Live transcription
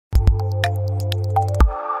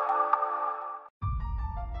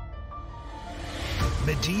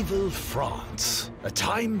medieval France, a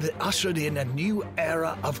time that ushered in a new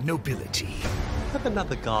era of nobility. Have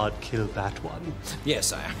another guard kill that one. Yes,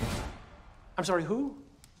 sire. I'm sorry, who?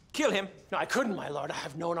 Kill him. No, I couldn't, my lord. I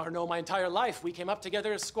have known Arnaud my entire life. We came up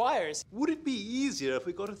together as squires. Would it be easier if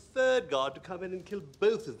we got a third guard to come in and kill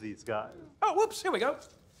both of these guys? Oh, whoops, here we go.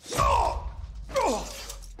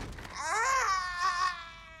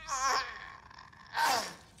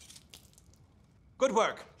 Good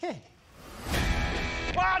work. Hey.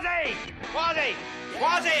 Quasi! Quasi!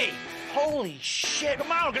 Quasi! Holy shit,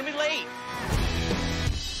 come on, we're gonna be late.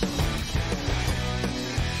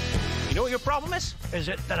 You know what your problem is? Is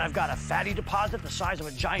it that I've got a fatty deposit the size of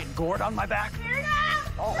a giant gourd on my back?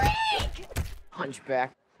 Oh. Freak!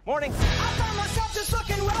 Hunchback. Morning. I found myself just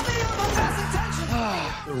looking worthy of the best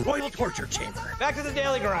attention. The Royal Torture Chamber. Back to the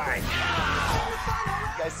daily grind.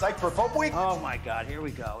 You guys psyched for Pope Week? Oh my God, here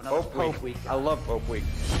we go. Another Pope Week. I love Pope Week.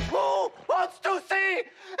 Who wants to see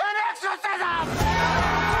an exorcism?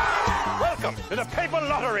 Welcome to the Papal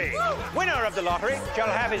Lottery. Winner of the lottery shall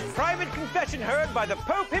have his private confession heard by the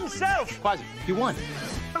Pope himself. Quasi, you won.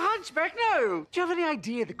 Hunchback, no. Do you have any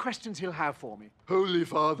idea the questions he'll have for me? Holy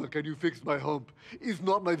Father, can you fix my hump? Is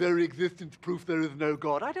not my very existence proof there is no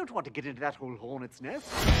God? I don't want to get into that whole hornet's nest.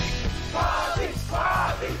 Quasi!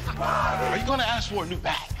 Quasi! Quasi! Are you going to ask for a new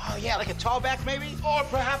back? Oh yeah, like a tall back maybe? Or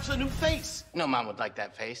perhaps a new face? No mom would like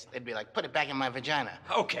that face. They'd be like, put it back in my vagina.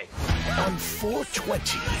 Okay. On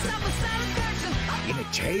 420, in a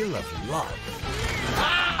tale of love.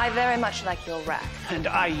 I very much like your rap. And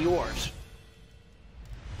I yours.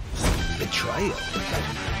 Betrayal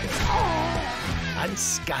and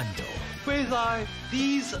scandal. Quasi,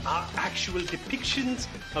 these are actual depictions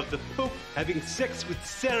of the Pope having sex with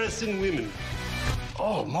Saracen women.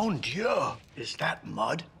 Oh, mon Dieu. Is that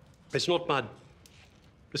mud? It's not mud.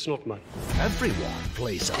 It's not mud. Everyone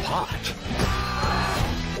plays a part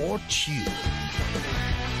or two.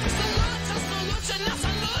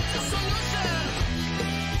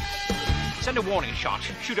 Send a warning shot.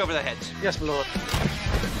 Shoot over the heads. Yes, my lord.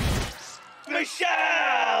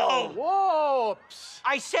 Michelle! Whoops!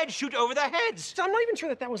 I said shoot over the heads. I'm not even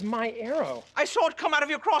sure that was my arrow. I saw it come out of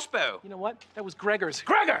your crossbow. You know what? That was Gregor's.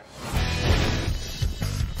 Gregor!